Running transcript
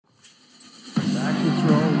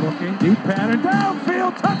looking. Deep pattern.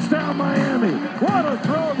 Downfield. Touchdown, Miami. What a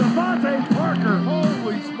throw. Devontae Parker.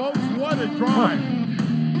 Holy smokes, what a drive.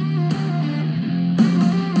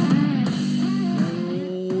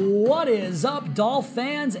 What is up, Dolph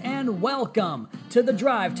fans, and welcome to the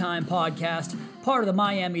Drive Time Podcast, part of the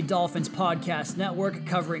Miami Dolphins Podcast Network,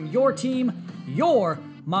 covering your team, your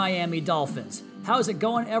Miami Dolphins. How's it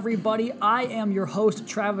going, everybody? I am your host,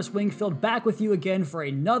 Travis Wingfield, back with you again for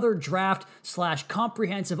another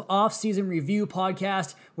draft/comprehensive offseason review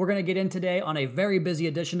podcast. We're going to get in today on a very busy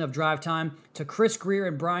edition of Drive Time to Chris Grier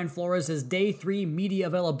and Brian Flores' Day 3 media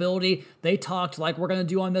availability. They talked, like we're going to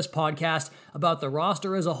do on this podcast, about the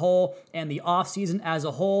roster as a whole and the offseason as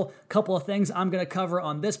a whole. Couple of things I'm going to cover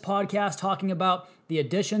on this podcast, talking about the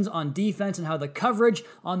additions on defense and how the coverage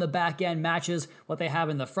on the back end matches what they have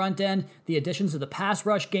in the front end, the additions to the pass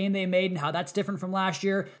rush game they made and how that's different from last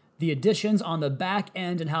year, the additions on the back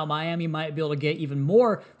end and how Miami might be able to get even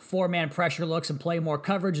more four-man pressure looks and play more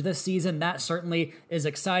coverage this season. That certainly is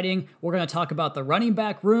exciting. We're going to talk about the running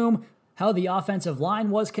back room, how the offensive line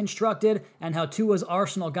was constructed, and how Tua's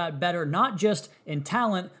arsenal got better, not just in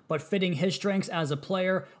talent, but fitting his strengths as a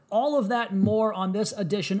player. All of that and more on this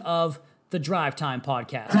edition of the Drive Time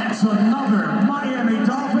Podcast. That's another Miami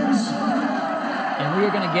Dolphins. And we are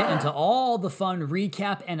going to get into all the fun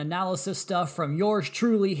recap and analysis stuff from yours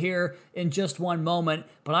truly here in just one moment.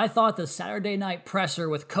 But I thought the Saturday night presser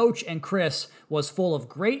with Coach and Chris was full of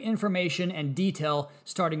great information and detail,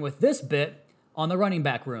 starting with this bit on the running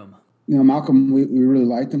back room. You know, Malcolm, we really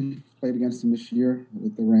liked him. Played against him this year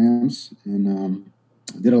with the Rams and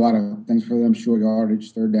did a lot of things for them, short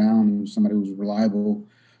yardage, third down. He was somebody who was reliable,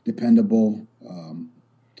 dependable,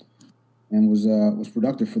 and was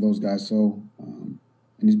productive for those guys. So,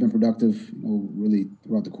 and he's been productive, really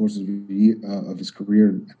throughout the course of his career,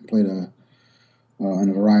 and played in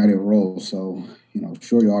a variety of roles. So,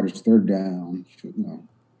 short yardage, third down,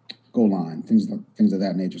 goal line, things of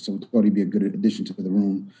that nature. So we thought he'd be a good addition to the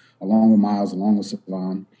room, along with Miles, along with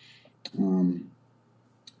Savon, and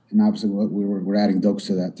obviously we're adding Dokes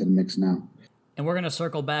to the mix now. And we're going to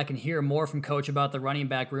circle back and hear more from Coach about the running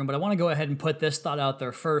back room, but I want to go ahead and put this thought out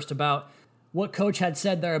there first about what Coach had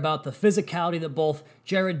said there about the physicality that both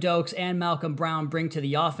Jared Dokes and Malcolm Brown bring to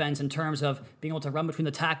the offense in terms of being able to run between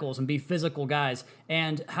the tackles and be physical guys,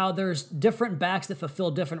 and how there's different backs that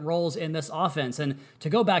fulfill different roles in this offense. And to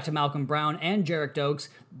go back to Malcolm Brown and Jared Dokes,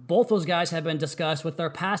 both those guys have been discussed with their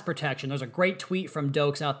pass protection. There's a great tweet from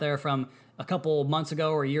Dokes out there from a couple months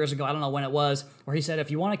ago or years ago, I don't know when it was, where he said, if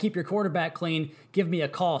you want to keep your quarterback clean, give me a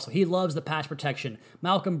call. So he loves the pass protection.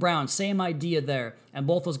 Malcolm Brown, same idea there. And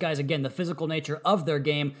both those guys, again, the physical nature of their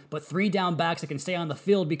game, but three down backs that can stay on the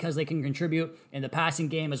field because they can contribute in the passing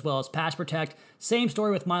game as well as pass protect. Same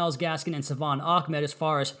story with Myles Gaskin and Savon Ahmed as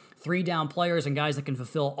far as three down players and guys that can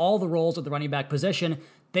fulfill all the roles at the running back position.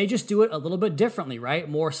 They just do it a little bit differently, right?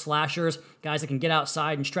 More slashers, guys that can get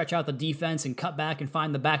outside and stretch out the defense and cut back and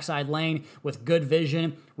find the backside lane with good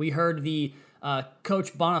vision. We heard the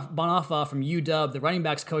Coach Bonafa from UW, the running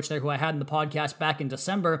backs coach there, who I had in the podcast back in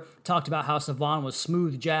December, talked about how Savon was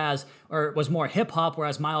smooth jazz, or was more hip-hop,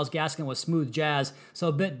 whereas Myles Gaskin was smooth jazz. So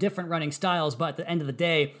a bit different running styles, but at the end of the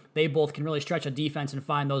day, they both can really stretch a defense and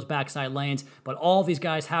find those backside lanes. But all of these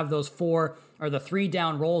guys have those the three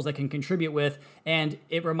down roles that can contribute with. And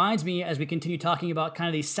it reminds me, as we continue talking about kind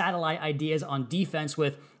of these satellite ideas on defense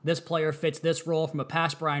with this player fits this role from a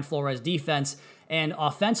past Brian Flores defense. And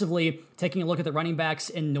offensively, taking a look at the running backs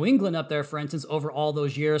in New England up there, for instance, over all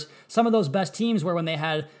those years, some of those best teams were when they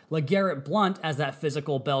had LeGarrette Blount as that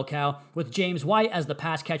physical bell cow, with James White as the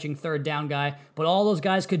pass-catching third down guy, but all those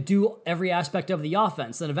guys could do every aspect of the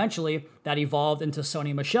offense. Then eventually, that evolved into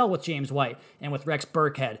Sony Michel with James White, and with Rex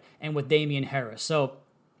Burkhead, and with Damian Harris. So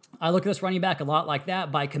I look at this running back a lot like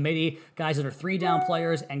that, by committee, guys that are three down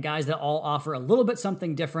players and guys that all offer a little bit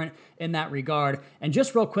something different in that regard. And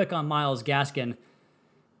just real quick on Myles Gaskin,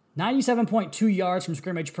 97.2 yards from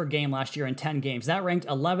scrimmage per game last year in 10 games. That ranked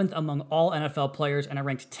 11th among all NFL players, and it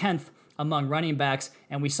ranked 10th among running backs.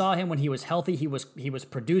 And we saw him when he was healthy. He was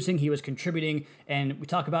producing, he was contributing, and we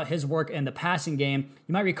talk about his work in the passing game.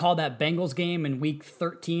 You might recall that Bengals game in week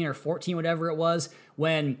 13 or 14, whatever it was,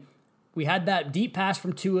 when we had that deep pass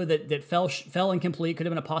from Tua that fell incomplete, could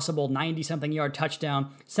have been a possible 90-something yard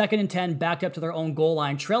touchdown. 2nd and 10, backed up to their own goal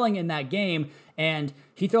line, trailing in that game, and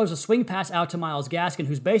he throws a swing pass out to Myles Gaskin,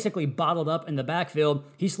 who's basically bottled up in the backfield.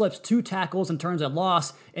 He slips 2 tackles and turns a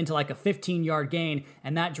loss into like a 15-yard gain,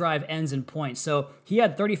 and that drive ends in points. So he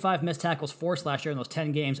had 35 missed tackles forced last year in those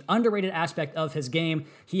 10 games. Underrated aspect of his game.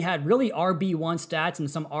 He had really RB1 stats in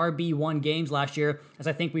some RB1 games last year, as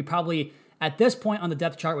I think we probably at this point on the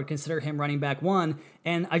depth chart would consider him running back 1.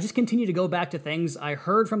 And I just continue to go back to things I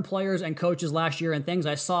heard from players and coaches last year and things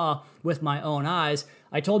I saw with my own eyes.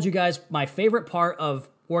 I told you guys my favorite part of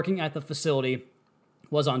working at the facility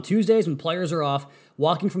was on Tuesdays when players are off,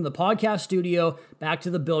 walking from the podcast studio back to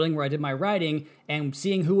the building where I did my writing and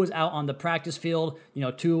seeing who was out on the practice field.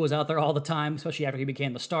 Tua was out there all the time, especially after he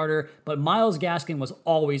became the starter. But Myles Gaskin was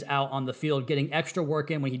always out on the field getting extra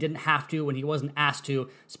work in when he didn't have to, when he wasn't asked to,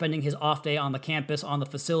 spending his off day on the campus, on the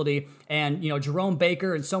facility. And, Jerome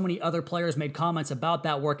Baker and so many other players made comments about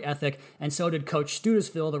that work ethic, and so did Coach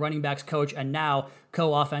Studesville, the running backs coach and now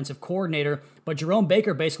co-offensive coordinator. But Jerome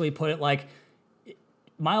Baker basically put it like,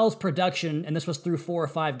 Myles' production, and this was through 4 or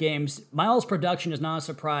 5 games, Myles' production is not a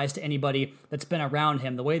surprise to anybody that's been around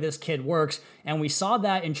him, the way this kid works. And we saw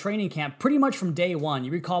that in training camp pretty much from day one.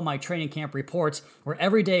 You recall my training camp reports where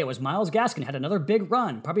every day it was Myles Gaskin had another big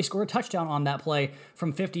run, probably scored a touchdown on that play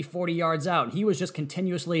from 50, 40 yards out. And he was just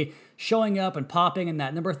continuously showing up and popping, and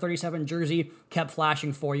that number 37 jersey kept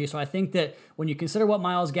flashing for you. So I think that when you consider what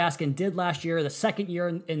Myles Gaskin did last year, the second year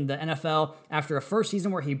in the NFL, after a first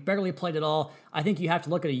season where he barely played at all, I think you have to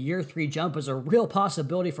look at a year 3 jump as a real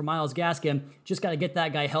possibility for Myles Gaskin. Just got to get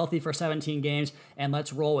that guy healthy for 17 games, and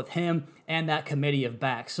let's roll with him and that committee of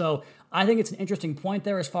backs. So I think it's an interesting point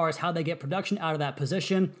there as far as how they get production out of that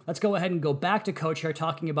position. Let's go ahead and go back to Coach here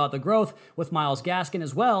talking about the growth with Myles Gaskin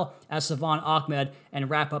as well as Salvon Ahmed and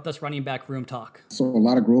wrap up this running back room talk. So a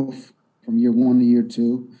lot of growth from year 1 to year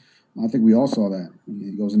 2. I think we all saw that.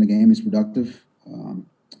 He goes in the game, he's productive.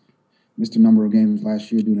 Missed a number of games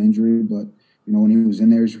last year due to injury, but when he was in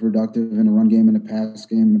there, he's productive in the run game, in the pass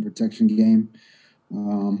game, in the protection game.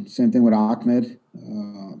 Same thing with Ahmed.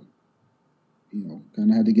 Kind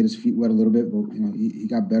of had to get his feet wet a little bit, but he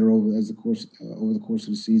got better over the course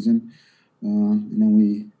of the season. And then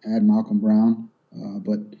we add Malcolm Brown.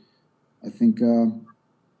 But I think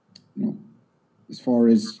as far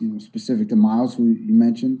as specific to Myles, who you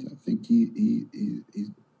mentioned, I think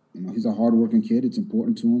he's a hardworking kid. It's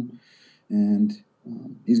important to him, and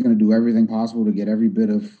he's going to do everything possible to get every bit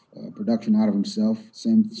of production out of himself.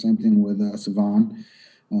 Same thing with Salvon.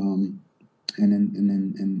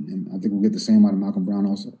 And I think we'll get the same out of Malcolm Brown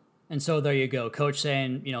also. And so there you go. Coach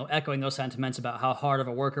saying, echoing those sentiments about how hard of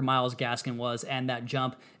a worker Myles Gaskin was and that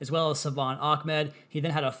jump, as well as Salvon Ahmed. He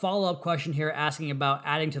then had a follow-up question here asking about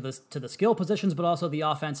adding to the skill positions, but also the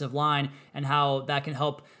offensive line and how that can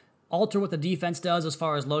help alter what the defense does as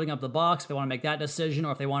far as loading up the box, if they want to make that decision,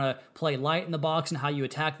 or if they want to play light in the box and how you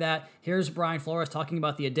attack that. Here's Brian Flores talking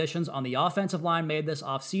about the additions on the offensive line made this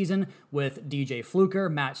offseason with DJ Fluker,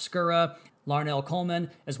 Matt Skura, Larnell Coleman,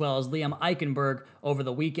 as well as Liam Eichenberg over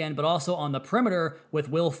the weekend, but also on the perimeter with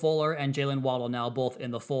Will Fuller and Jalen Waddle now both in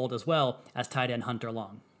the fold, as well as tight end Hunter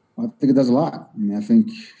Long. I think it does a lot. I think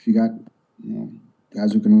if you got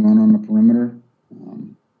guys who can run on the perimeter,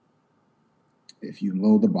 if you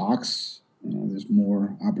load the box, there's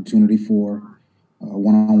more opportunity for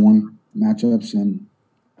one-on-one matchups and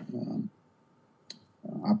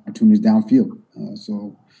opportunities downfield.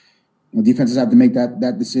 So defenses have to make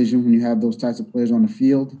that decision when you have those types of players on the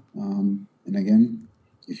field. And again,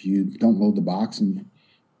 if you don't load the box and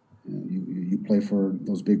you play for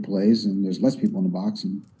those big plays, and there's less people in the box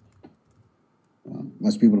and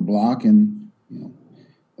less people to block, and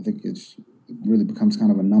I think it really becomes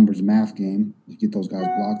kind of a numbers math game. You get those guys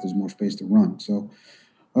blocked, there's more space to run. So,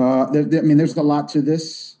 there's a lot to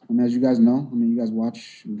this. As you guys know, you guys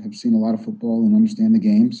have seen a lot of football and understand the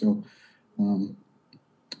game. So,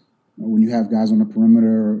 when you have guys on the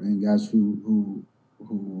perimeter and guys who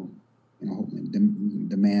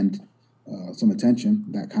demand some attention,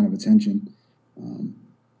 that kind of attention,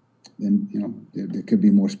 then there could be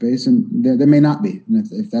more space, and there may not be. And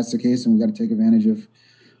if that's the case, then we got to take advantage of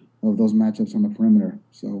those matchups on the perimeter.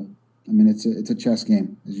 So, it's a chess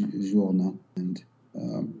game, as you all know, and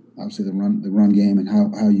obviously the run game and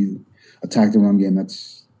how you attack the run game,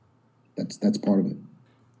 that's part of it.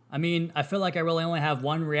 I feel like I really only have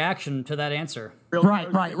one reaction to that answer.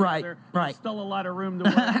 Right. There's still a lot of room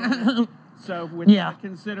to work. So with that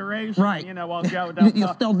consideration, right. I'll go down. You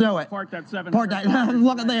still do it. Park that 7. Look at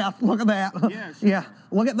that. Look at that. Yes. Yeah.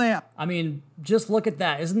 Look at that. Just look at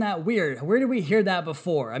that. Isn't that weird? Where did we hear that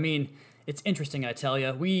before? It's interesting, I tell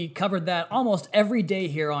you. We covered that almost every day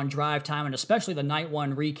here on Drive Time, and especially the Night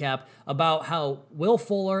 1 recap about how Will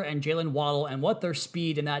Fuller and Jalen Waddle and what their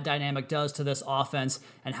speed and that dynamic does to this offense,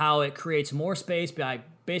 and how it creates more space by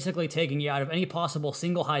basically taking you out of any possible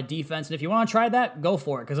single high defense. And if you want to try that, go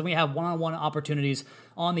for it, because then we have one-on-one opportunities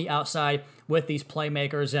on the outside with these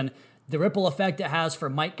playmakers. And the ripple effect it has for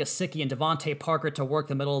Mike Gesicki and Devontae Parker to work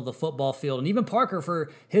the middle of the football field, and even Parker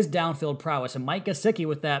for his downfield prowess, and Mike Gesicki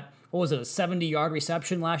with that, what was it, a 70-yard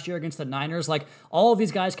reception last year against the Niners? Like, all of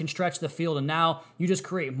these guys can stretch the field, and now you just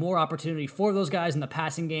create more opportunity for those guys in the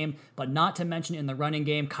passing game, but not to mention in the running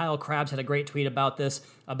game. Kyle Krabs had a great tweet about this,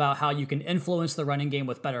 about how you can influence the running game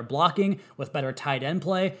with better blocking, with better tight end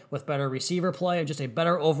play, with better receiver play, and just a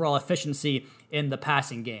better overall efficiency in the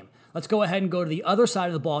passing game. Let's go ahead and go to the other side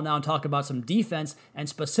of the ball now and talk about some defense, and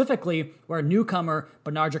specifically where newcomer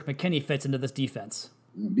Benardrick McKinney fits into this defense.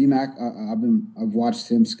 BMAC, I've watched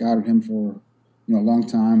him, scouted him for a long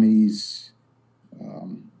time. He's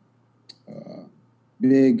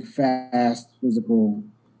big, fast, physical.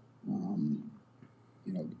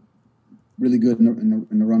 Really good in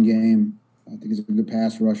the run game. I think he's a good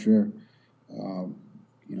pass rusher.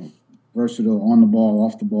 Versatile on the ball,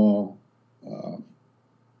 off the ball,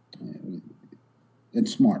 and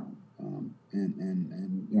smart.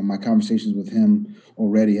 And my conversations with him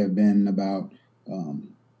already have been about.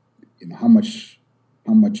 How much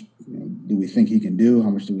do we think he can do? How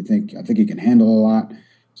much do we think? I think he can handle a lot.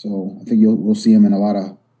 So I think we'll see him in a lot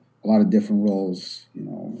of different roles.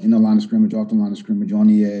 In the line of scrimmage, off the line of scrimmage, on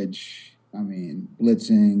the edge.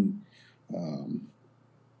 Blitzing,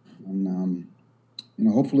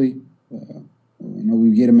 hopefully,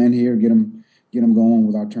 we get him in here, get him going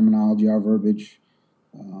with our terminology, our verbiage.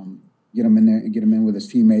 Get him in there and get him in with his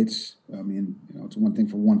teammates. It's one thing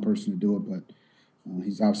for one person to do it, but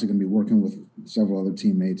he's obviously going to be working with several other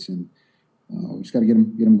teammates, and we just got to get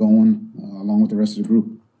him going along with the rest of the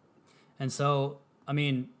group. And so,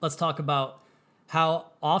 let's talk about how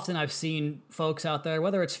often I've seen folks out there,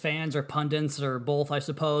 whether it's fans or pundits or both, I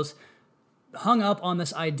suppose, hung up on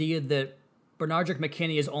this idea that Benardrick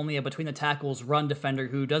McKinney is only a between-the-tackles run defender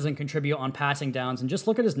who doesn't contribute on passing downs. And just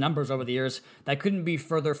look at his numbers over the years. That couldn't be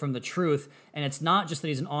further from the truth. And it's not just that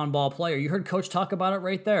he's an on-ball player. You heard Coach talk about it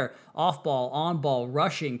right there. Off-ball, on-ball,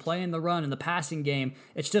 rushing, playing the run in the passing game.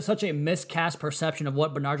 It's just such a miscast perception of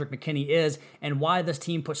what Benardrick McKinney is and why this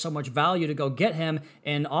team puts so much value to go get him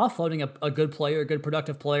and offloading a good player, a good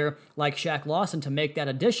productive player like Shaq Lawson to make that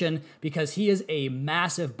addition, because he is a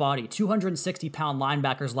massive body. 260-pound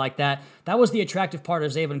linebackers like that. That was the attractive part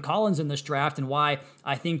of Zaven Collins in this draft, and why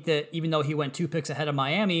I think that even though he went 2 picks ahead of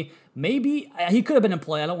Miami, maybe he could have been in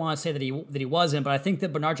play. I don't want to say that he wasn't, but I think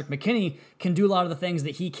that Benardrick McKinney can do a lot of the things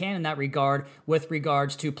that he can in that regard with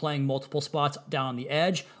regards to playing multiple spots down on the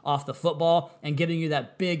edge, off the football, and giving you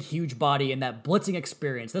that big, huge body and that blitzing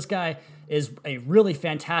experience. This guy is a really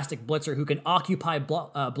fantastic blitzer who can occupy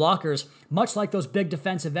blockers, much like those big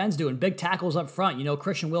defensive ends do, and big tackles up front.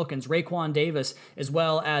 Christian Wilkins, Raekwon Davis, as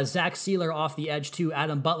well as Zach Sealer off the edge too,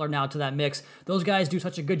 Adam Butler now to that mix. Those guys do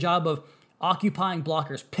such a good job of occupying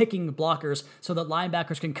blockers, picking blockers so that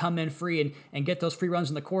linebackers can come in free and get those free runs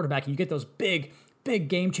in the quarterback, and you get those big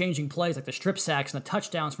game-changing plays like the strip sacks and the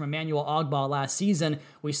touchdowns from Emmanuel Ogbah last season.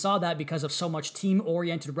 We saw that because of so much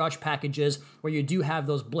team-oriented rush packages where you do have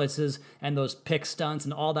those blitzes and those pick stunts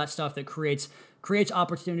and all that stuff that creates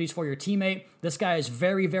opportunities for your teammate. This guy is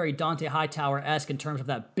very, very Dante Hightower-esque in terms of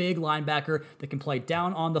that big linebacker that can play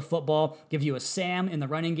down on the football, give you a Sam in the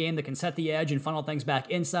running game that can set the edge and funnel things back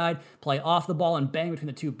inside, play off the ball and bang between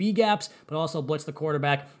the two B gaps, but also blitz the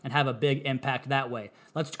quarterback and have a big impact that way.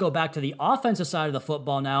 Let's go back to the offensive side of the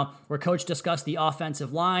football now, where Coach discussed the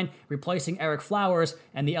offensive line, replacing Eric Flowers,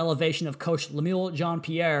 and the elevation of Coach Lemuel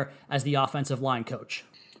Jean-Pierre as the offensive line coach.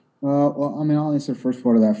 I'll answer the first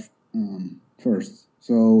part of that first.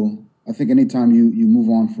 So I think anytime you move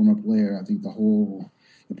on from a player, I think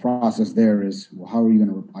the process there is, well, how are you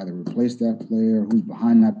going to either replace that player, who's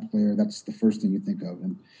behind that player? That's the first thing you think of.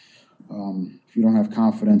 And if you don't have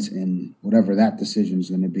confidence in whatever that decision is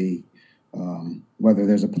going to be, whether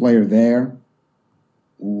there's a player there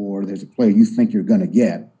or there's a player you think you're going to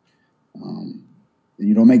get, then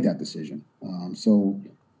you don't make that decision.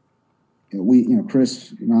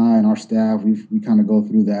 Chris and I and our staff, we kind of go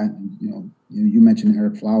through that. You mentioned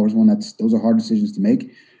Eric Flowers one. Those are hard decisions to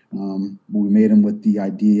make, but we made them with the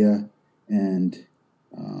idea and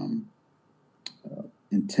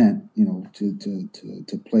intent,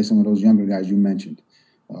 to play some of those younger guys you mentioned.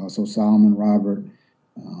 So Solomon, Robert,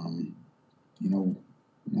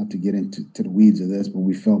 not to get into the weeds of this, but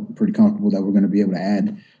we felt pretty comfortable that we're going to be able to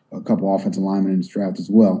add a couple offensive linemen in this draft as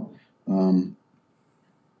well.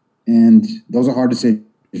 And those are hard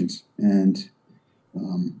decisions. And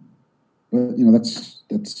but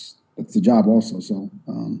that's the job also. So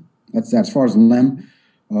that's that. As far as Lem,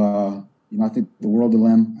 I think the world of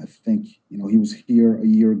Lem. I think he was here a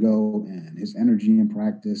year ago, and his energy in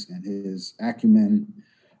practice and his acumen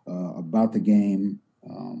about the game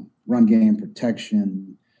run game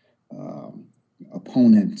protection,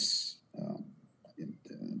 opponents.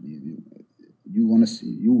 You want to see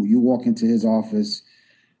you walk into his office,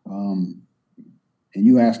 and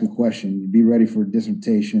you ask a question. Be ready for a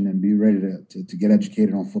dissertation and be ready to get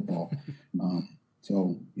educated on football.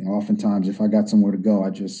 So oftentimes if I got somewhere to go,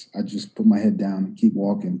 I just put my head down and keep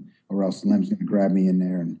walking, or else Lem's going to grab me in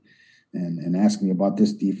there and ask me about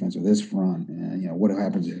this defense or this front, and what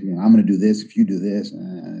happens if I'm going to do this if you do this,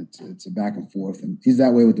 and it's a back and forth. And he's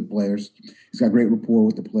that way with the players. He's got great rapport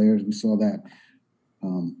with the players. We saw that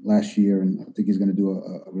last year, and I think he's going to do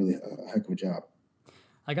a really heck of a job.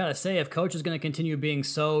 I gotta say, if Coach is going to continue being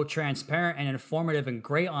so transparent and informative and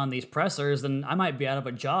great on these pressers, then I might be out of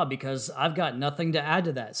a job, because I've got nothing to add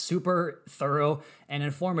to that. Super thorough and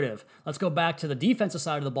informative. Let's go back to the defensive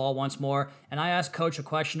side of the ball once more, and I asked Coach a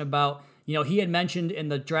question about, he had mentioned in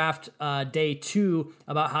the draft day 2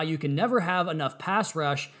 about how you can never have enough pass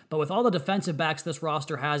rush, but with all the defensive backs this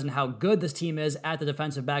roster has and how good this team is at the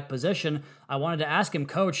defensive back position, I wanted to ask him,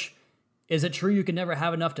 Coach, is it true you can never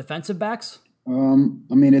have enough defensive backs?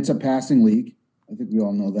 It's a passing league. I think we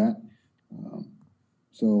all know that.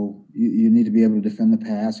 So you need to be able to defend the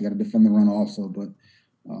pass. You got to defend the run also. But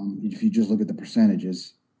if you just look at the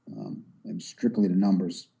percentages and strictly the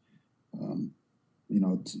numbers,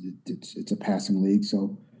 it's a passing league.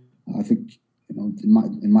 So I think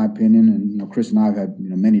in my opinion, and Chris and I have had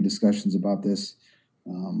many discussions about this.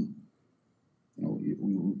 We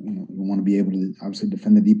want to be able to obviously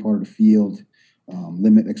defend the deep part of the field.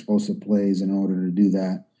 Limit explosive plays in order to do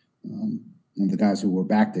that. And the guys who were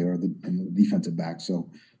back there are the defensive backs. So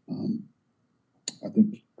I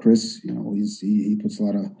think Chris, he puts a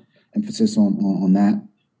lot of emphasis on that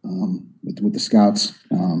with the scouts.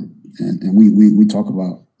 And we talk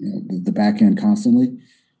about the back end constantly.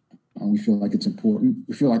 We feel like it's important.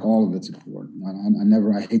 We feel like all of it's important.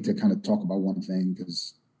 I hate to kind of talk about one thing,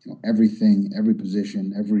 because everything, every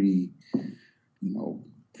position,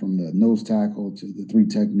 from the nose tackle to the 3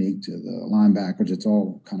 technique to the linebackers, it's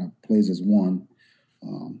all kind of plays as one.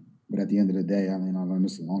 But at the end of the day, I've learned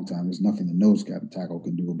this a long time. There's nothing the nose tackle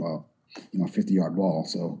can do about a 50-yard ball.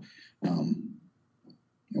 So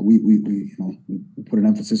we put an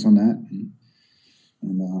emphasis on that,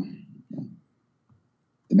 and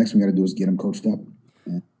the next thing we got to do is get them coached up.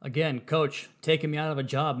 Again, Coach, taking me out of a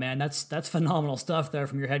job, man. That's phenomenal stuff there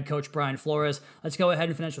from your head coach, Brian Flores. Let's go ahead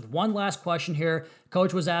and finish with one last question here.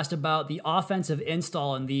 Coach was asked about the offensive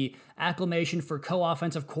install and the acclamation for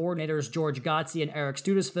co-offensive coordinators George Gottsie and Eric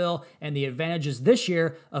Studesville, and the advantages this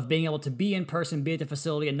year of being able to be in person, be at the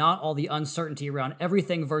facility, and not all the uncertainty around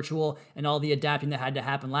everything virtual and all the adapting that had to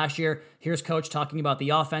happen last year. Here's Coach talking about the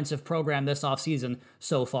offensive program this offseason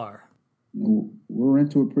so far. We're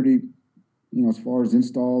into a pretty, as far as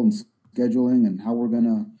install and scheduling and how we're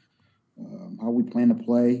gonna, how we plan to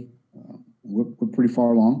play, we're pretty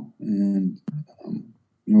far along. And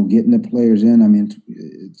getting the players in.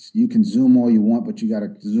 It's you can Zoom all you want, but you got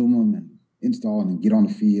to Zoom them and install them and get on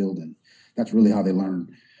the field, and that's really how they learn.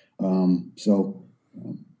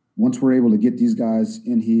 Once we're able to get these guys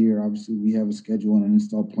in here, obviously we have a schedule and an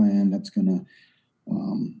install plan that's gonna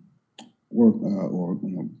work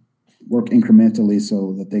incrementally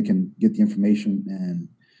so that they can get the information and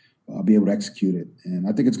be able to execute it. And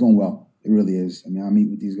I think it's going well. It really is. I meet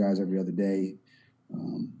with these guys every other day,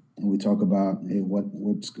 and we talk about, hey,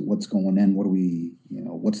 what's going in? What do we,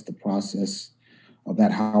 what's the process of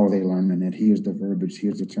that? How are they learning it? Here's the verbiage.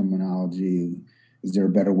 Here's the terminology. Is there a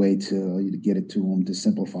better way to get it to them, to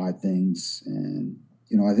simplify things? And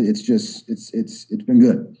I think it's been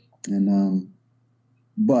good. And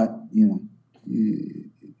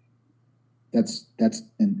that's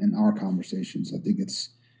in our conversations. I think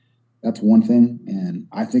that's one thing, and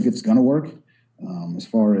I think it's gonna work as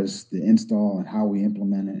far as the install and how we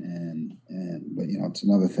implement it. But it's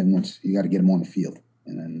another thing once you got to get them on the field,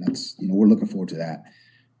 and that's we're looking forward to that.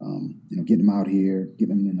 Getting them out here,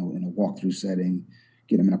 getting them in a walkthrough setting,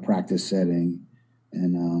 getting them in a practice setting,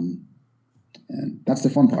 and that's the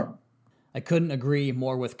fun part. I couldn't agree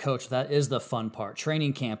more with Coach. That is the fun part.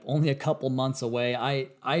 Training camp, only a couple months away. I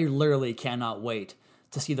literally cannot wait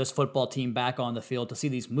to see this football team back on the field, to see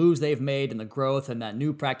these moves they've made and the growth and that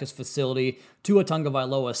new practice facility, Tua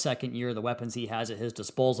Tagovailoa's second year, the weapons he has at his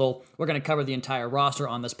disposal. We're going to cover the entire roster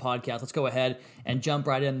on this podcast. Let's go ahead and jump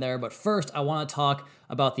right in there. But first, I want to talk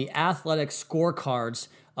about the athletic scorecards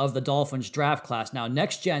of the Dolphins draft class. Now,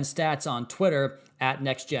 Next Gen Stats on Twitter at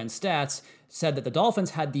Next Gen Stats, said that the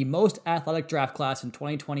Dolphins had the most athletic draft class in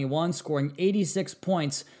 2021, scoring 86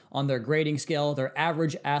 points on their grading scale, their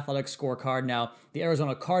average athletic scorecard. Now, the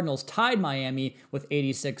Arizona Cardinals tied Miami with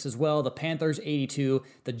 86 as well, the Panthers 82,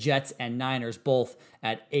 the Jets and Niners both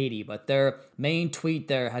at 80. But their main tweet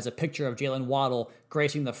there has a picture of Jalen Waddle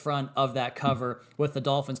gracing the front of that cover with the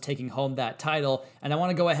Dolphins taking home that title. And I want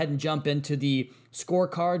to go ahead and jump into the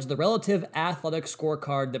scorecards, the relative athletic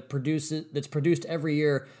scorecard that's produced every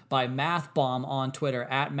year by MathBomb on Twitter,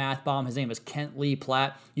 at MathBomb. His name is Kent Lee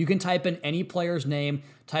Platt. You can type in any player's name,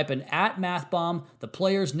 type in at MathBomb, the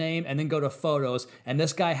player's name, and then go to photos. And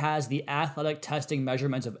this guy has the athletic testing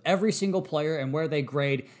measurements of every single player and where they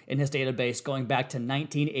grade in his database going back to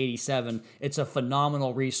 1987. It's a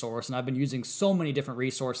phenomenal resource, and I've been using so many different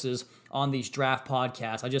resources on these draft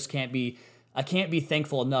podcasts. I can't be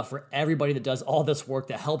thankful enough for everybody that does all this work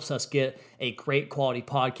that helps us get a great quality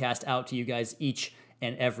podcast out to you guys each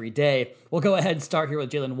and every day. We'll go ahead and start here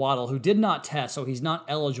with Jalen Waddle, who did not test, so he's not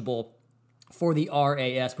eligible for the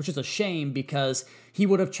RAS, which is a shame because he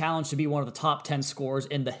would have challenged to be one of the top 10 scorers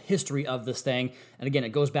in the history of this thing. And again, it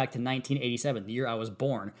goes back to 1987, the year I was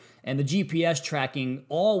born. And the GPS tracking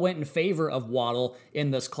all went in favor of Waddle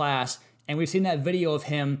in this class. And we've seen that video of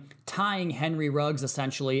him tying Henry Ruggs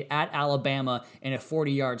essentially at Alabama in a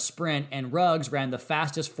 40-yard sprint. And Ruggs ran the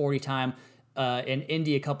fastest 40 time in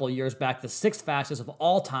Indy a couple of years back, the sixth fastest of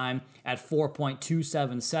all time at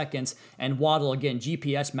 4.27 seconds. And Waddle, again,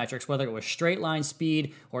 GPS metrics, whether it was straight line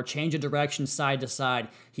speed or change of direction side to side,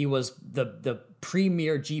 he was the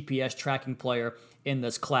premier GPS tracking player in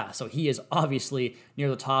this class. So he is obviously near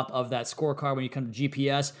the top of that scorecard when you come to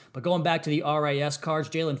GPS. But going back to the RAS cards,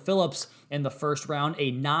 Jalen Phillips in the first round,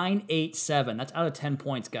 a 9.87. That's out of 10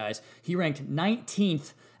 points, guys. He ranked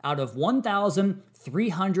 19th out of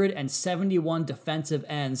 1,371 defensive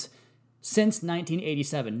ends since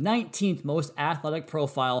 1987. 19th most athletic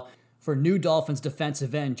profile for new Dolphins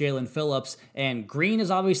defensive end, Jalen Phillips. And green is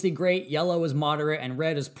obviously great, yellow is moderate, and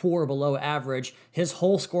red is poor below average. His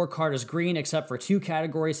whole scorecard is green except for two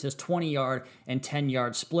categories, his 20-yard and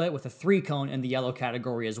 10-yard split, with a 3-cone in the yellow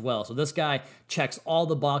category as well. So this guy checks all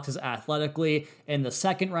the boxes athletically. In the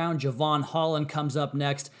second round, Javon Holland comes up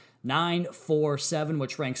next, 9.47,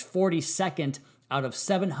 which ranks 42nd out of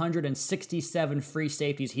 767 free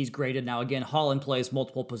safeties he's graded. Now, again, Holland plays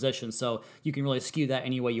multiple positions, so you can really skew that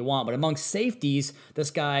any way you want. But among safeties,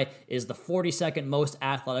 this guy is the 42nd most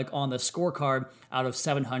athletic on the scorecard out of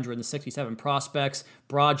 767 prospects.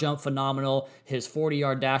 Broad jump, phenomenal. His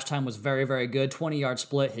 40-yard dash time was very, very good. 20-yard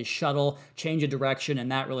split, his shuttle, change of direction,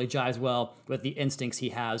 and that really jives well with the instincts he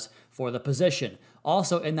has for the position.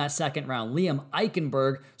 Also in that second round, Liam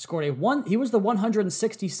Eichenberg scored he was the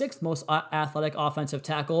 166th most athletic offensive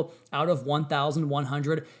tackle out of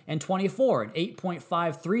 1,124, an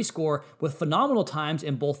 8.53 score with phenomenal times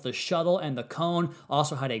in both the shuttle and the cone.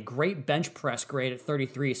 Also had a great bench press grade at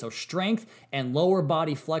 33. So strength and lower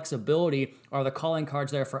body flexibility are the calling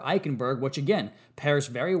cards there for Eichenberg, which again pairs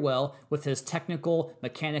very well with his technical,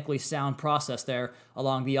 mechanically sound process there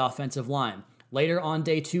along the offensive line. Later on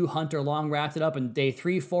day 2, Hunter Long wrapped it up in day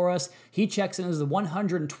 3 for us. He checks in as the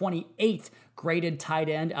 128th graded tight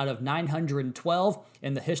end out of 912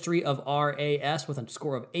 in the history of RAS with a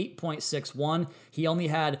score of 8.61. He only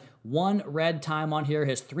had one red time on here,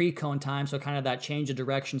 his 3-cone time, so kind of that change of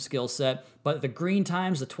direction skill set. But the green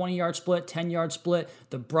times, the 20-yard split, 10-yard split,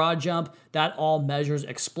 the broad jump, that all measures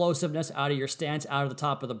explosiveness out of your stance, out of the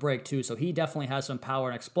top of the break too. So he definitely has some power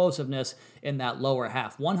and explosiveness in that lower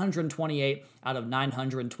half. 128 out of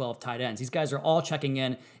 912 tight ends. These guys are all checking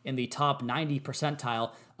in the top 90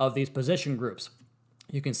 percentile of these position groups.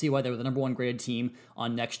 You can see why they were the number 1 graded team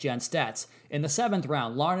on Next Gen Stats. In the 7th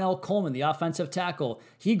round, Larnell Coleman, the offensive tackle,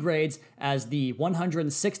 he grades as the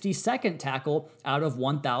 162nd tackle out of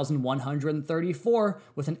 1,134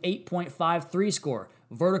 with an 8.53 score.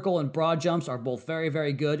 Vertical and broad jumps are both very,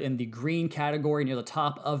 very good in the green category near the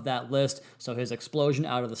top of that list. So his explosion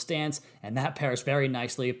out of the stance, and that pairs very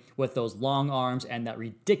nicely with those long arms and that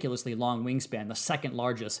ridiculously long wingspan, the second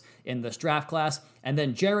largest in this draft class. And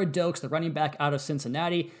then Jared Dokes, the running back out of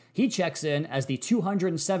Cincinnati, he checks in as the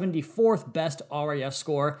 274th best RAS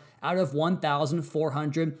score out of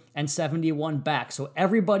 1,471 back. So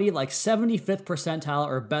everybody like 75th percentile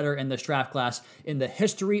or better in this draft class in the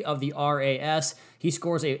history of the RAS. He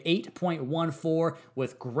scores a 8.14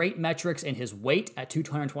 with great metrics in his weight at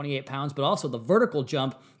 228 pounds, but also the vertical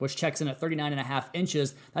jump, which checks in at 39.5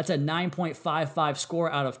 inches. That's a 9.55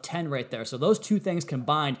 score out of 10 right there. So those two things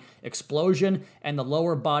combined, explosion and the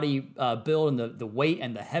lower body build and the weight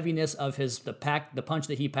and the heaviness of the punch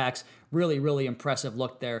that he packs, really, really impressive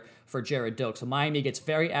look there for Jared Doak. So Miami gets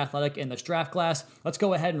very athletic in this draft class. Let's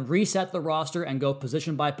go ahead and reset the roster and go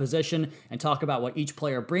position by position and talk about what each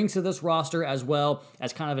player brings to this roster, as well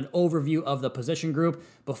as kind of an overview of the position group.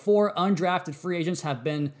 Before, undrafted free agents have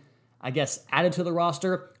been, I guess, added to the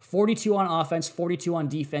roster. 42 on offense, 42 on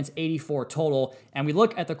defense, 84 total. And we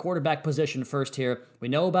look at the quarterback position first here. We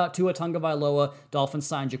know about Tua Tagovailoa. Dolphins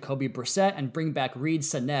signed Jacoby Brissett and bring back Reid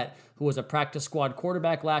Sinnett, who was a practice squad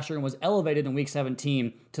quarterback last year and was elevated in Week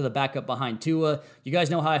 17 to the backup behind Tua. You guys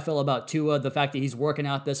know how I feel about Tua. The fact that he's working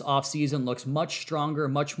out this offseason, looks much stronger,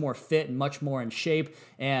 much more fit, and much more in shape.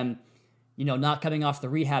 And not coming off the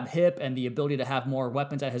rehab hip and the ability to have more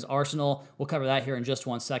weapons at his arsenal. We'll cover that here in just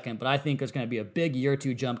one second, but I think there's going to be a big year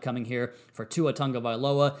 2 jump coming here for Tua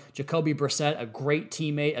Tagovailoa. Jacoby Brissett, a great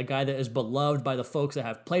teammate, a guy that is beloved by the folks that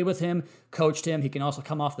have played with him, coached him. He can also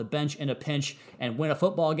come off the bench in a pinch and win a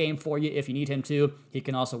football game for you if you need him to. He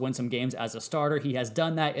can also win some games as a starter. He has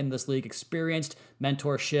done that in this league, experienced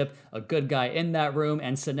mentorship, a good guy in that room,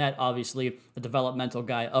 and Sinnett, obviously, the developmental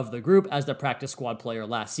guy of the group as the practice squad player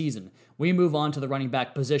last season. We move on to the running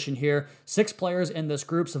back position here. 6 players in this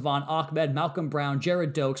group: Salvon Ahmed, Malcolm Brown,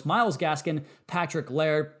 Jared Doaks, Myles Gaskin, Patrick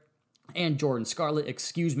Laird, and Jordan Scarlett,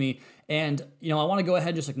 And, I want to go ahead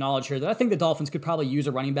and just acknowledge here that I think the Dolphins could probably use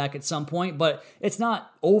a running back at some point, but it's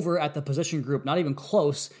not over at the position group, not even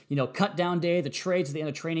close. Cut down day, the trades at the end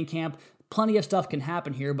of training camp. Plenty of stuff can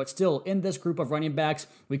happen here, but still, in this group of running backs,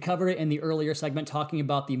 we covered it in the earlier segment talking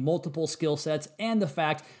about the multiple skill sets and the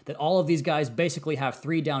fact that all of these guys basically have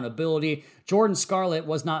 3-down ability. Jordan Scarlett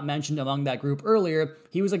was not mentioned among that group earlier.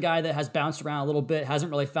 He was a guy that has bounced around a little bit,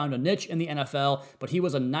 hasn't really found a niche in the NFL, but he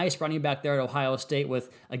was a nice running back there at Ohio State with,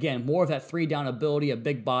 again, more of that 3-down ability, a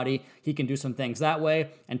big body. He can do some things that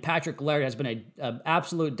way. And Patrick Laird has been an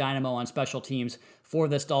absolute dynamo on special teams for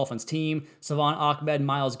this Dolphins team. Salvon Ahmed,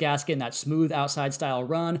 Myles Gaskin, that smooth outside style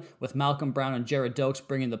run with Malcolm Brown and Jared Doaks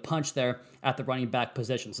bringing the punch there at the running back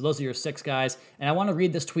position. So those are your 6 guys. And I want to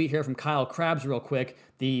read this tweet here from Kyle Krabs real quick,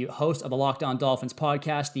 the host of the Locked On Dolphins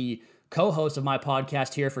podcast, the co-host of my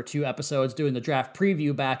podcast here for 2 episodes, doing the draft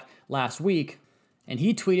preview back last week. And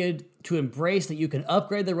he tweeted to embrace that you can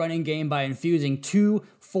upgrade the running game by infusing 2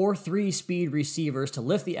 4-3 speed receivers to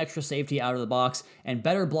lift the extra safety out of the box and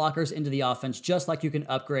better blockers into the offense, just like you can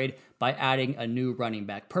upgrade by adding a new running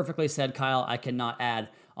back. Perfectly said, Kyle. I cannot add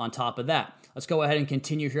on top of that. Let's go ahead and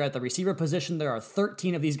continue here at the receiver position. There are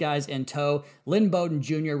 13 of these guys in tow: Lynn Bowden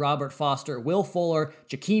Jr., Robert Foster, Will Fuller,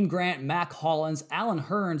 Jakeem Grant, Mac Hollins, Alan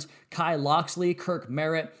Hearns, Kai Loxley, Kirk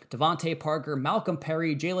Merritt, Devontae Parker, Malcolm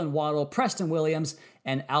Perry, Jalen Waddle, Preston Williams,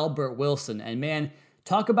 and Albert Wilson. And man,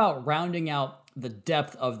 talk about rounding out the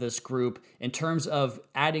depth of this group in terms of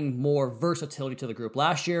adding more versatility to the group.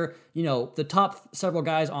 Last year, the top several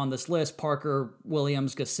guys on this list, Parker,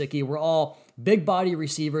 Williams, Gesicki, were all big body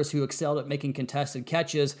receivers who excelled at making contested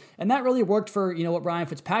catches. And that really worked for, what Ryan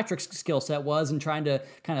Fitzpatrick's skill set was in trying to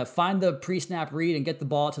kind of find the pre-snap read and get the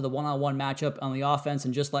ball to the one-on-one matchup on the offense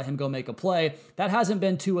and just let him go make a play. That hasn't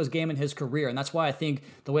been Tua's game in his career. And that's why I think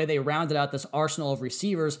the way they rounded out this arsenal of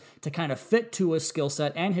receivers to kind of fit Tua's skill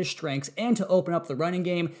set and his strengths and to open up the running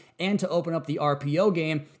game and to open up the RPO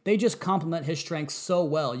game, they just complement his strengths so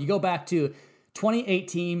well. You go back to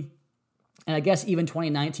 2018, and I guess even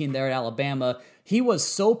 2019 there at Alabama, he was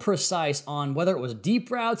so precise on whether it was deep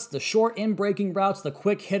routes, the short in-breaking routes, the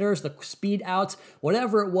quick hitters, the speed outs,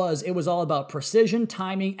 whatever it was all about precision,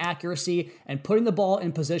 timing, accuracy, and putting the ball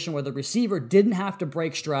in position where the receiver didn't have to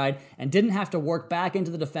break stride and didn't have to work back into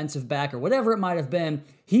the defensive back or whatever it might have been.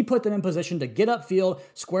 He put them in position to get upfield,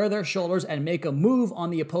 square their shoulders, and make a move on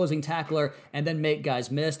the opposing tackler and then make guys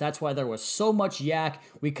miss. That's why there was so much yak.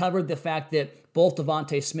 We covered the fact that both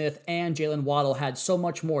Devontae Smith and Jalen Waddle had so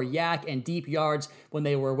much more yak and deep yards when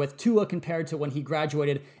they were with Tua compared to when he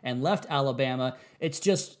graduated and left Alabama. It's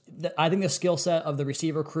just, I think the skill set of the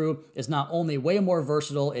receiver crew is not only way more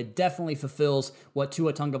versatile, it definitely fulfills what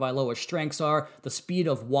Tua Tagovailoa's strengths are. The speed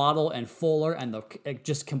of Waddle and Fuller and the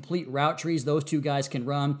just complete route trees those 2 guys can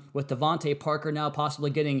run, with Devontae Parker now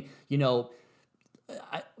possibly getting,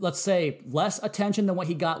 let's say less attention than what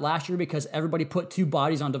he got last year because everybody put 2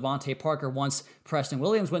 bodies on Devontae Parker once Preston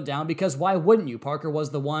Williams went down, because why wouldn't you? Parker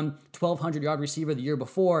was the 1,200-yard receiver the year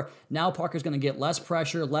before. Now Parker's going to get less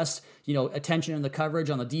pressure, less attention in the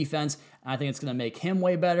coverage on the defense. And I think it's going to make him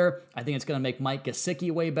way better. I think it's going to make Mike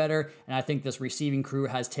Gesicki way better. And I think this receiving crew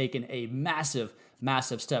has taken a massive,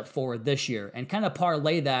 massive step forward this year. And kind of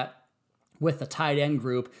parlay that with the tight end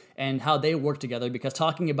group and how they work together, because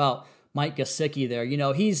talking about Mike Gesicki there,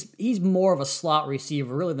 he's more of a slot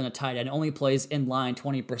receiver really than a tight end, only plays in line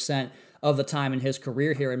 20% of the time in his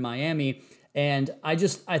career here in Miami. And I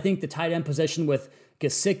think the tight end position with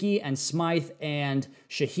Gesicki and Smythe and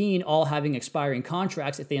Shaheen all having expiring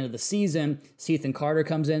contracts at the end of the season, Ethan Carter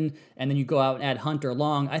comes in, and then you go out and add Hunter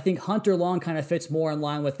Long. I think Hunter Long kind of fits more in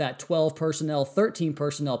line with that 12 personnel, 13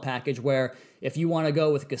 personnel package where if you want to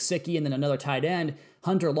go with Gesicki and then another tight end,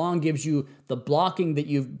 Hunter Long gives you the blocking that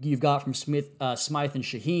you've got from Smythe and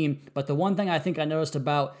Shaheen. But the one thing I think I noticed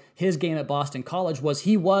about his game at Boston College was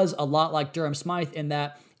he was a lot like Durham Smythe in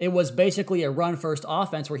that it was basically a run-first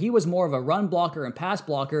offense where he was more of a run blocker and pass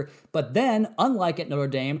blocker. But then, unlike at Notre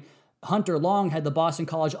Dame, Hunter Long had the Boston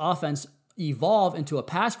College offense evolve into a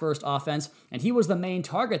pass-first offense, and he was the main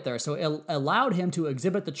target there. So it allowed him to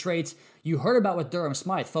exhibit the traits you heard about with Durham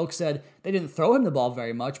Smythe. Folks said they didn't throw him the ball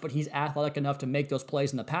very much, but he's athletic enough to make those plays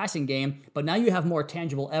in the passing game. But now you have more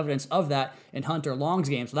tangible evidence of that in Hunter Long's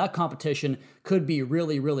game. So that competition could be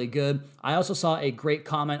really, really good. I also saw a great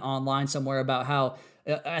comment online somewhere about how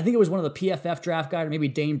I think it was one of the PFF draft guide, or maybe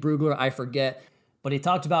Dane Brugler, I forget. But he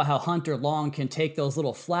talked about how Hunter Long can take those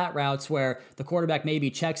little flat routes where the quarterback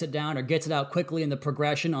maybe checks it down or gets it out quickly in the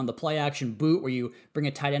progression on the play action boot where you bring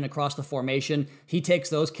a tight end across the formation. He takes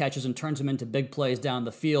those catches and turns them into big plays down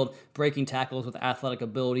the field, breaking tackles with athletic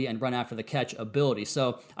ability and run after the catch ability.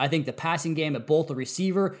 So I think the passing game at both the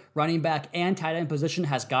receiver, running back, and tight end position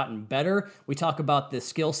has gotten better. We talk about the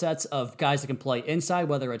skill sets of guys that can play inside,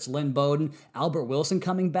 whether it's Lynn Bowden, Albert Wilson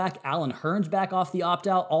coming back, Alan Hearns back off the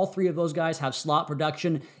opt-out. All three of those guys have slot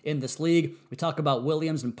production in this league. We talk about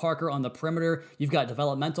Williams and Parker on the perimeter. You've got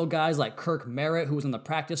developmental guys like Kirk Merritt, who was in the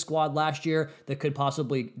practice squad last year, that could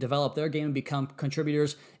possibly develop their game and become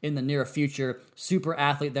contributors in the near future. Super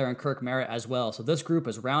athlete there in Kirk Merritt as well. So this group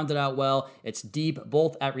is rounded out well. It's deep,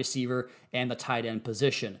 both at receiver and the tight end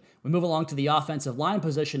position. We move along to the offensive line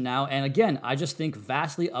position now, and again, I just think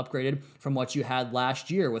vastly upgraded from what you had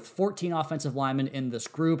last year. With 14 offensive linemen in this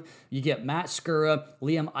group, you get Matt Skura,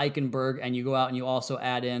 Liam Eichenberg, and you go out and you also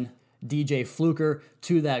add in DJ Fluker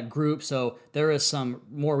to that group. So there is some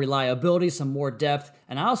more reliability, some more depth.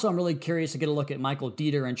 And I also am really curious to get a look at Michael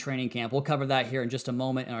Dieter in training camp. We'll cover that here in just a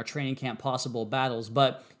moment in our training camp possible battles.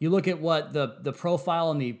 But you look at what the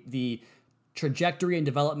profile and the trajectory and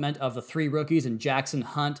development of the three rookies in Jackson,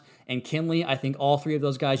 Hunt, and Kinley. I think all three of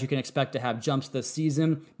those guys you can expect to have jumps this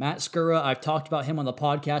season. Matt Skura, I've talked about him on the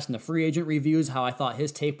podcast in the free agent reviews, how I thought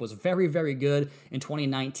his tape was very, very good in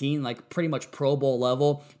 2019, like pretty much Pro Bowl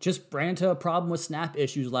level. Just ran into a problem with snap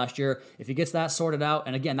issues last year. If he gets that sorted out,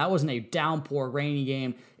 and again, that wasn't a downpour, rainy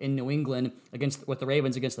game in New England with the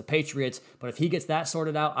Ravens against the Patriots, but if he gets that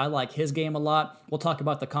sorted out, I like his game a lot. We'll talk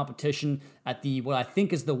about the competition at what I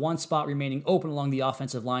think is the one spot remaining open along the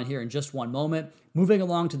offensive line here in just one moment. Moving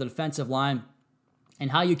along to the defensive line,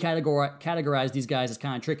 and how you categorize these guys is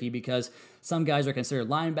kind of tricky because some guys are considered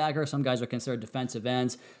linebacker, some guys are considered defensive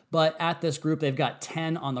ends. But at this group, they've got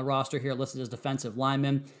 10 on the roster here listed as defensive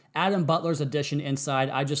linemen. Adam Butler's addition inside,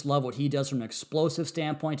 I just love what he does from an explosive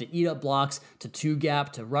standpoint to eat up blocks, to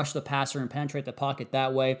two-gap, to rush the passer and penetrate the pocket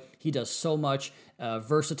that way. He does so much,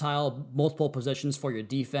 versatile, multiple positions for your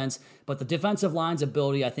defense. But the defensive line's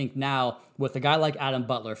ability, I think now, with a guy like Adam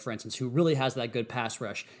Butler, for instance, who really has that good pass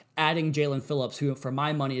rush, adding Jalen Phillips, who for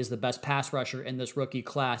my money is the best pass rusher in this rookie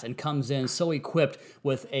class and comes in so equipped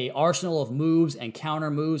with a arsenal of moves and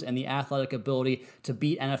counter moves and the athletic ability to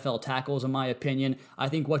beat NFL tackles, in my opinion. I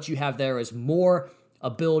think what you have there is more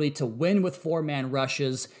ability to win with four-man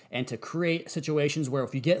rushes and to create situations where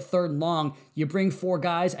if you get third and long, you bring four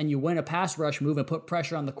guys and you win a pass rush move and put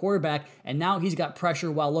pressure on the quarterback, and now he's got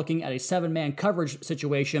pressure while looking at a seven-man coverage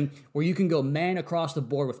situation where you can go man across the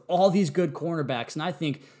board with all these good cornerbacks. And I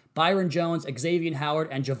think Byron Jones, Xavier Howard,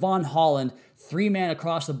 and Javon Holland, three-man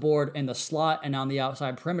across the board in the slot and on the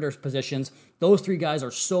outside perimeter positions. Those three guys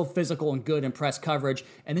are so physical and good in press coverage.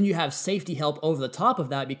 And then you have safety help over the top of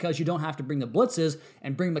that because you don't have to bring the blitzes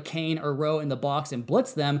and bring McCain or Rowe in the box and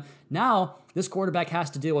blitz them. Now, this quarterback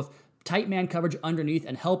has to deal with tight man coverage underneath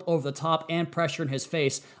and help over the top and pressure in his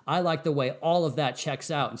face. I like the way all of that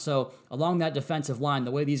checks out. And so along that defensive line,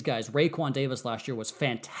 the way these guys, Raekwon Davis last year was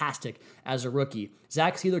fantastic as a rookie.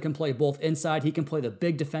 Zach Sealer can play both inside. He can play the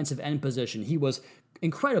big defensive end position. He was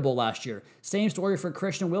incredible last year. Same story for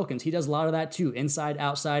Christian Wilkins. He does a lot of that too, inside,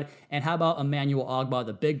 outside. And how about Emmanuel Ogbah,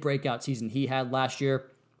 the big breakout season he had last year?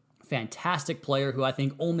 fantastic player who I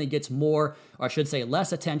think only gets more, or I should say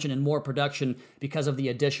less attention and more production because of the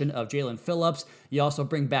addition of Jalen Phillips. You also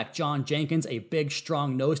bring back John Jenkins, a big,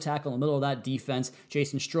 strong nose tackle in the middle of that defense.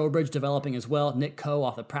 Jason Strowbridge developing as well. Nick Coe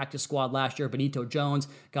off the practice squad last year. Benito Jones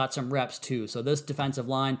got some reps too. So this defensive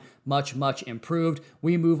line, much, much improved.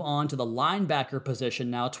 We move on to the linebacker position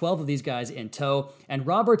now. 12 of these guys in tow. And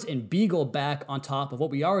Roberts and Beagle back on top of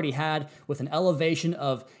what we already had with an elevation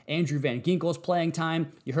of Andrew Van Ginkel's playing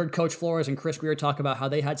time. You heard Coach Flores and Chris Grier talk about how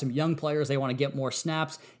they had some young players they want to get more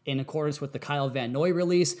snaps in accordance with the Kyle Van Noy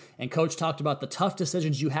release. And Coach talked about the tough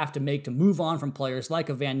decisions you have to make to move on from players like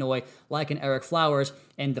a Van Noy, like an Eric Flowers.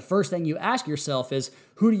 And the first thing you ask yourself is,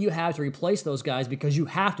 who do you have to replace those guys? Because you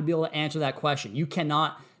have to be able to answer that question. You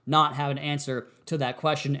cannot not have an answer to that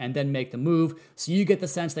question and then make the move. So you get the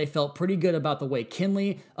sense they felt pretty good about the way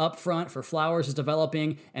Kinley up front for Flowers is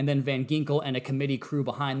developing, and then Van Ginkel and a committee crew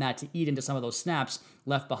behind that to eat into some of those snaps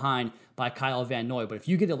left behind by Kyle Van Noy. But if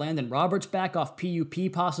you get a Landon Roberts back off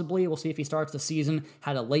PUP possibly, we'll see if he starts the season,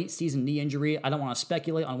 had a late season knee injury. I don't want to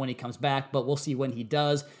speculate on when he comes back, but we'll see when he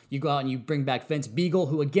does. You go out and you bring back Vince Beagle,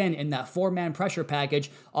 who again, in that 4-man pressure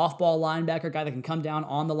package, off-ball linebacker, guy that can come down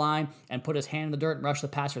on the line and put his hand in the dirt and rush the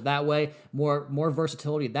passer that way. More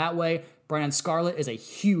versatility that way. Brandon Scarlett is a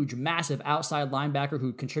huge, massive outside linebacker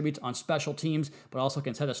who contributes on special teams, but also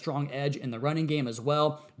can set a strong edge in the running game as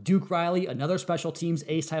well. Duke Riley, another special teams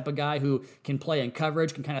ace type of guy who can play in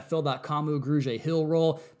coverage, can kind of fill that Kamu Grugier-Hill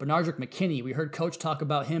role. Benardrick McKinney, we heard Coach talk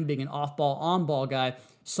about him being an off-ball, on-ball guy.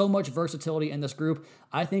 So much versatility in this group.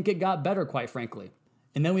 I think it got better, quite frankly.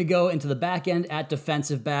 And then we go into the back end at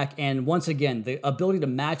defensive back, and once again, the ability to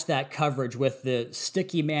match that coverage with the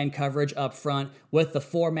sticky man coverage up front, with the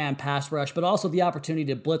 4-man pass rush, but also the opportunity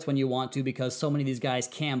to blitz when you want to, because so many of these guys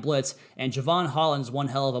can blitz, and Javon Holland's one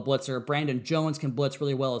hell of a blitzer. Brandon Jones can blitz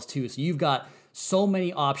really well as too, so you've got so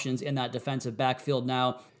many options in that defensive backfield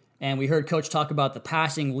now. And we heard Coach talk about the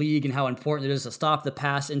passing league and how important it is to stop the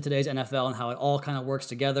pass in today's NFL and how it all kind of works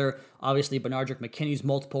together. Obviously, Benardrick McKinney's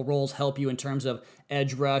multiple roles help you in terms of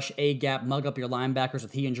edge rush, A-gap, mug up your linebackers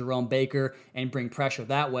with he and Jerome Baker and bring pressure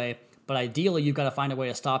that way. But ideally, you've got to find a way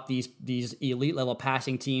to stop these elite-level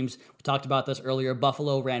passing teams. We talked about this earlier.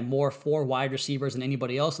 Buffalo ran more 4 wide receivers than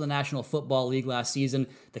anybody else in the National Football League last season.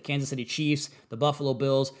 The Kansas City Chiefs, the Buffalo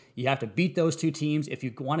Bills. You have to beat those two teams if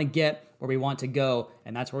you want to get where we want to go,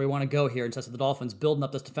 and that's where we want to go here in terms of the Dolphins building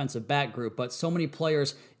up this defensive back group. But so many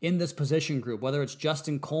players in this position group, whether it's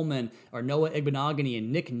Justin Coleman or Noah Igbenogany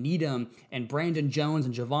and Nick Needham and Brandon Jones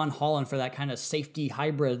and Javon Holland for that kind of safety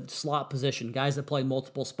hybrid slot position, guys that play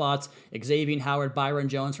multiple spots, Xavier Howard, Byron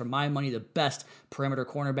Jones, for my money, the best perimeter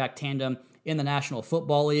cornerback tandem in the National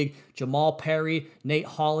Football League. Jamal Perry, Nate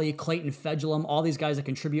Hawley, Clayton Fedulum, all these guys that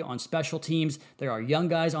contribute on special teams. There are young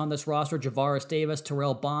guys on this roster, Javaris Davis,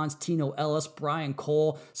 Terrell Bonds, Tino Ellis, Brian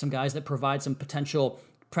Cole, some guys that provide some potential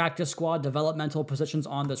practice squad developmental positions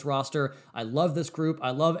on this roster. I love this group. I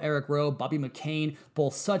love Eric Rowe, Bobby McCain,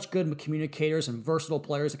 both such good communicators and versatile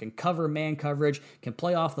players that can cover man coverage, can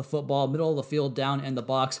play off the football, middle of the field, down in the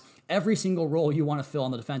box. Every single role you want to fill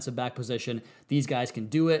on the defensive back position, these guys can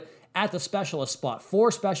do it. At the specialist spot,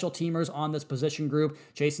 4 special teamers on this position group.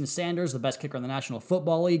 Jason Sanders, the best kicker in the National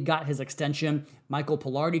Football League, got his extension. Michael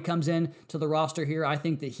Pilardi comes in to the roster here. I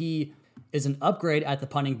think that he is an upgrade at the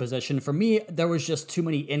punting position. For me, there was just too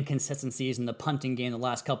many inconsistencies in the punting game the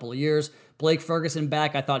last couple of years. Blake Ferguson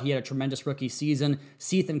back, I thought he had a tremendous rookie season.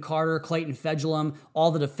 Cethan Carter, Clayton Fedulum, all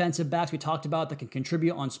the defensive backs we talked about that can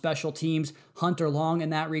contribute on special teams. Hunter Long in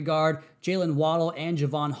that regard. Jalen Waddle and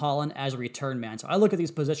Javon Holland as a return man. So I look at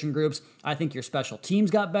these position groups. I think your special teams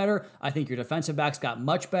got better. I think your defensive backs got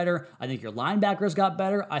much better. I think your linebackers got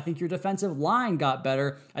better. I think your defensive line got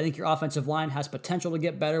better. I think your offensive line has potential to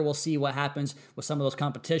get better. We'll see what happens with some of those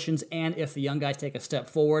competitions and if the young guys take a step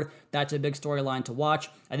forward. That's a big storyline to watch.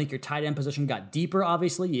 I think your tight end position got deeper,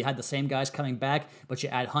 obviously. You had the same guys coming back, but you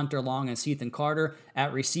add Hunter Long and Cethan Carter.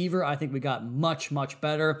 At receiver, I think we got much, much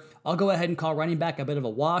better. I'll go ahead and call running back a bit of a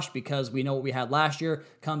wash because we know what we had last year.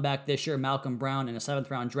 Come back this year, Malcolm Brown and a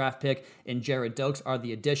 7th-round draft pick in Jared Dokes are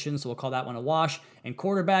the additions, so we'll call that one a wash. And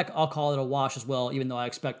quarterback, I'll call it a wash as well, even though I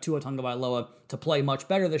expect Tua Tagovailoa to play much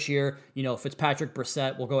better this year. You know, Fitzpatrick,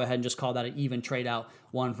 Brissett, we'll go ahead and just call that an even trade out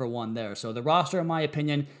 1-for-1 there. So the roster, in my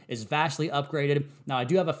opinion, is vastly upgraded. Now, I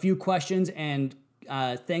do have a few questions and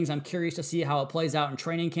things I'm curious to see how it plays out in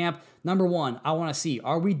training camp. Number one, I want to see,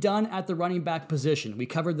 are we done at the running back position? We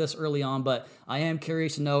covered this early on, but I am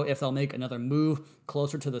curious to know if they'll make another move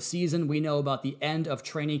closer to the season. We know about the end of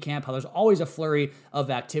training camp, how there's always a flurry of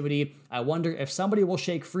activity. I wonder if somebody will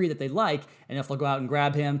shake free that they like, and if they'll go out and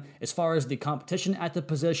grab him. As far as the competition at the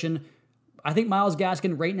position, I think Myles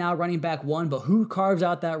Gaskin right now running back 1, but who carves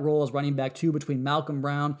out that role as running back 2 between Malcolm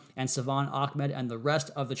Brown and Savon Ahmed and the rest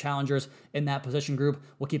of the challengers in that position group?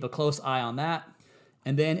 We'll keep a close eye on that.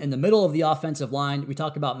 And then in the middle of the offensive line, we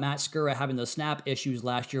talked about Matt Skura having the snap issues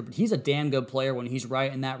last year, but he's a damn good player when he's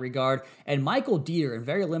right in that regard. And Michael Dieter, in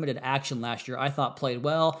very limited action last year, I thought played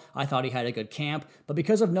well. I thought he had a good camp. But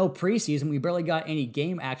because of no preseason, we barely got any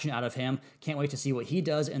game action out of him. Can't wait to see what he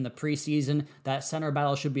does in the preseason. That center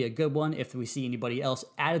battle should be a good one if we see anybody else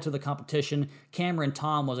added to the competition. Cameron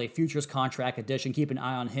Tom was a futures contract addition. Keep an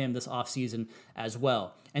eye on him this offseason as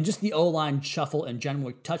well. And just the O-line shuffle in general,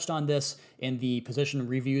 we touched on this in the position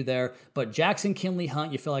review there, but Jackson, Kinley,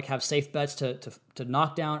 Hunt, you feel like have safe bets to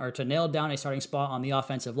knock down or to nail down a starting spot on the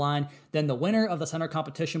offensive line. Then the winner of the center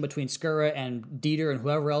competition between Skura and Dieter and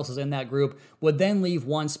whoever else is in that group would then leave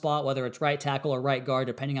one spot, whether it's right tackle or right guard,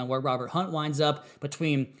 depending on where Robert Hunt winds up,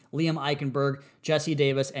 between Liam Eichenberg, Jesse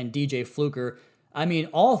Davis, and DJ Fluker. I mean,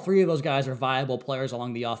 all three of those guys are viable players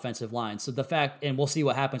along the offensive line. So the fact, and we'll see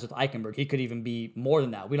what happens with Eichenberg. He could even be more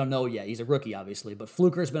than that. We don't know yet. He's a rookie, obviously. But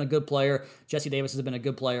Fluker's been a good player. Jesse Davis has been a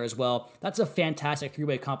good player as well. That's a fantastic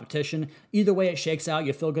three-way competition. Either way it shakes out,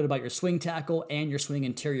 you feel good about your swing tackle and your swing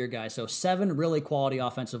interior guys. So 7 really quality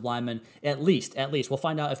offensive linemen, at least. We'll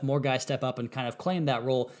find out if more guys step up and kind of claim that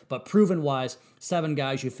role. But proven-wise, 7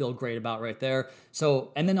 guys you feel great about right there.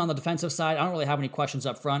 So, and then on the defensive side, I don't really have any questions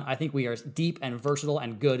up front. I think we are as deep and versatile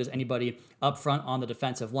and good as anybody up front on the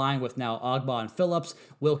defensive line with now Ogba and Phillips,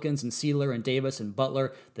 Wilkins and Sealer and Davis and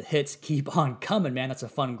Butler. The hits keep on coming, man. That's a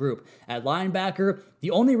fun group. At linebacker, the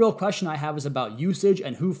only real question I have is about usage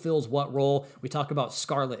and who fills what role. We talk about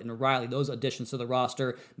Scarlett and Riley, those additions to the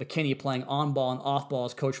roster. McKinney playing on ball and off ball,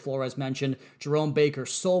 as Coach Flores mentioned. Jerome Baker,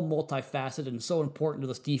 so multifaceted and so important to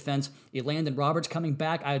this defense. Elandon Roberts coming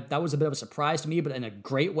back. That was a bit of a surprise to me, but in a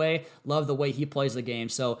great way. Love the way he plays the game.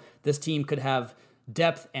 So this team could have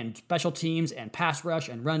depth and special teams and pass rush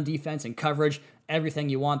and run defense and coverage, everything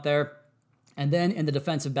you want there. And then in the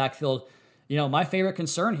defensive backfield, my favorite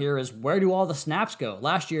concern here is where do all the snaps go?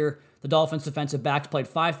 Last year, the Dolphins defensive backs played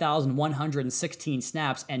 5,116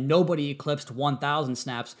 snaps, and nobody eclipsed 1,000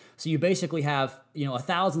 snaps. So you basically have,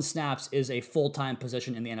 1,000 snaps is a full-time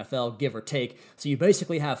position in the NFL, give or take. So you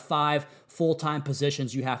basically have 5 full-time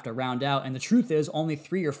positions you have to round out. And the truth is only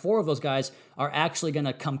 3 or 4 of those guys are actually going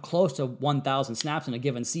to come close to 1,000 snaps in a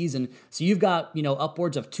given season. So you've got,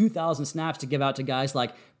 upwards of 2,000 snaps to give out to guys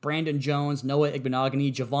like Brandon Jones, Noah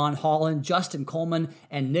Igbenogany, Javon Holland, Justin Coleman,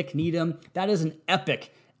 and Nick Needham. That is an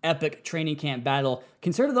epic training camp battle.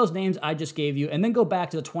 Consider those names I just gave you, and then go back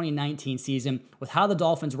to the 2019 season with how the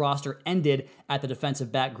Dolphins roster ended at the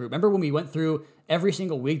defensive back group. Remember when we went through every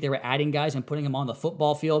single week, they were adding guys and putting them on the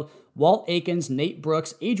football field? Walt Aikens, Nate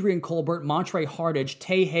Brooks, Adrian Colbert, Montre Hardage,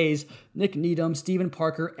 Tay Hayes, Nick Needham, Stephen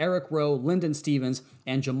Parker, Eric Rowe, Lyndon Stevens,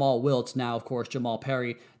 and Jamal Wiltz. Now, of course, Jamal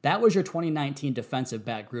Perry. That was your 2019 defensive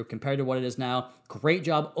back group compared to what it is now. Great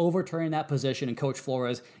job overturning that position, and Coach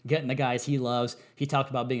Flores getting the guys he loves. He talked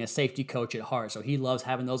about being a safety coach at heart, so he loves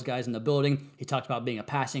having those guys in the building. He talked about being a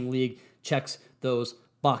passing league. Checks those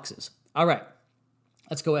boxes. All right.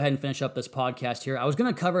 Let's go ahead and finish up this podcast here. I was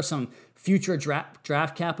going to cover some future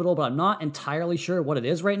draft capital, but I'm not entirely sure what it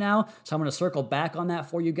is right now, so I'm going to circle back on that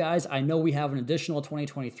for you guys. I know we have an additional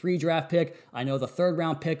 2023 draft pick. I know the 3rd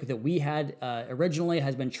round pick that we had originally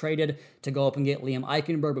has been traded to go up and get Liam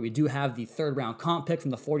Eichenberg, but we do have the 3rd round comp pick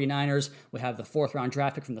from the 49ers. We have the 4th round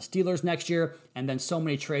draft pick from the Steelers next year, and then so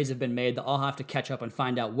many trades have been made that I'll have to catch up and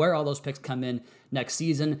find out where all those picks come in next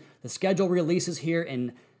season. The schedule releases here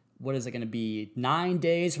in what is it going to be, 9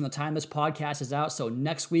 days from the time this podcast is out. So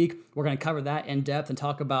next week, we're going to cover that in depth and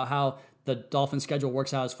talk about how the Dolphins schedule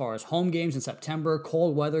works out as far as home games in September,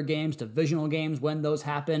 cold weather games, divisional games, when those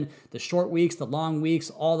happen, the short weeks, the long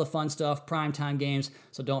weeks, all the fun stuff, primetime games.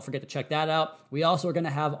 So don't forget to check that out. We also are going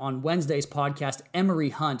to have on Wednesday's podcast, Emery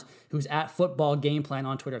Hunt, who's at Football Game Plan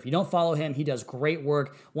on Twitter. If you don't follow him, he does great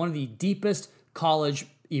work. One of the deepest college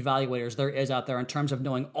evaluators there is out there in terms of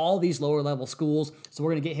knowing all these lower level schools. So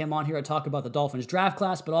we're going to get him on here to talk about the Dolphins draft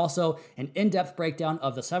class, but also an in-depth breakdown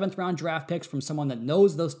of the 7th round draft picks from someone that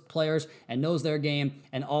knows those players and knows their game,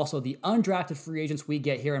 and also the undrafted free agents we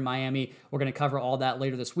get here in Miami. We're going to cover all that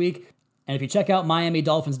later this week. And if you check out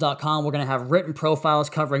MiamiDolphins.com, we're going to have written profiles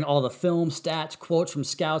covering all the film, stats, quotes from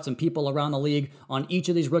scouts and people around the league on each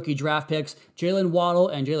of these rookie draft picks. Jalen Waddle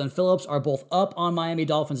and Jalen Phillips are both up on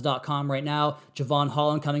MiamiDolphins.com right now. Javon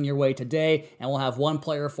Holland coming your way today, and we'll have one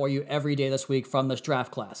player for you every day this week from this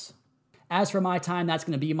draft class. As for my time, that's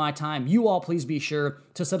going to be my time. You all please be sure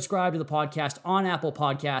to subscribe to the podcast on Apple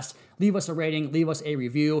Podcasts. leave us a rating, leave us a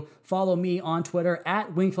review. Follow me on Twitter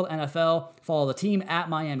at Wingfield NFL. Follow the team at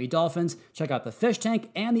Miami Dolphins. Check out the Fish Tank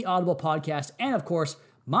and the Audible podcast, and of course,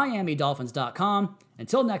 MiamiDolphins.com.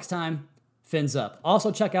 Until next time, fins up.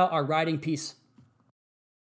 Also check out our writing piece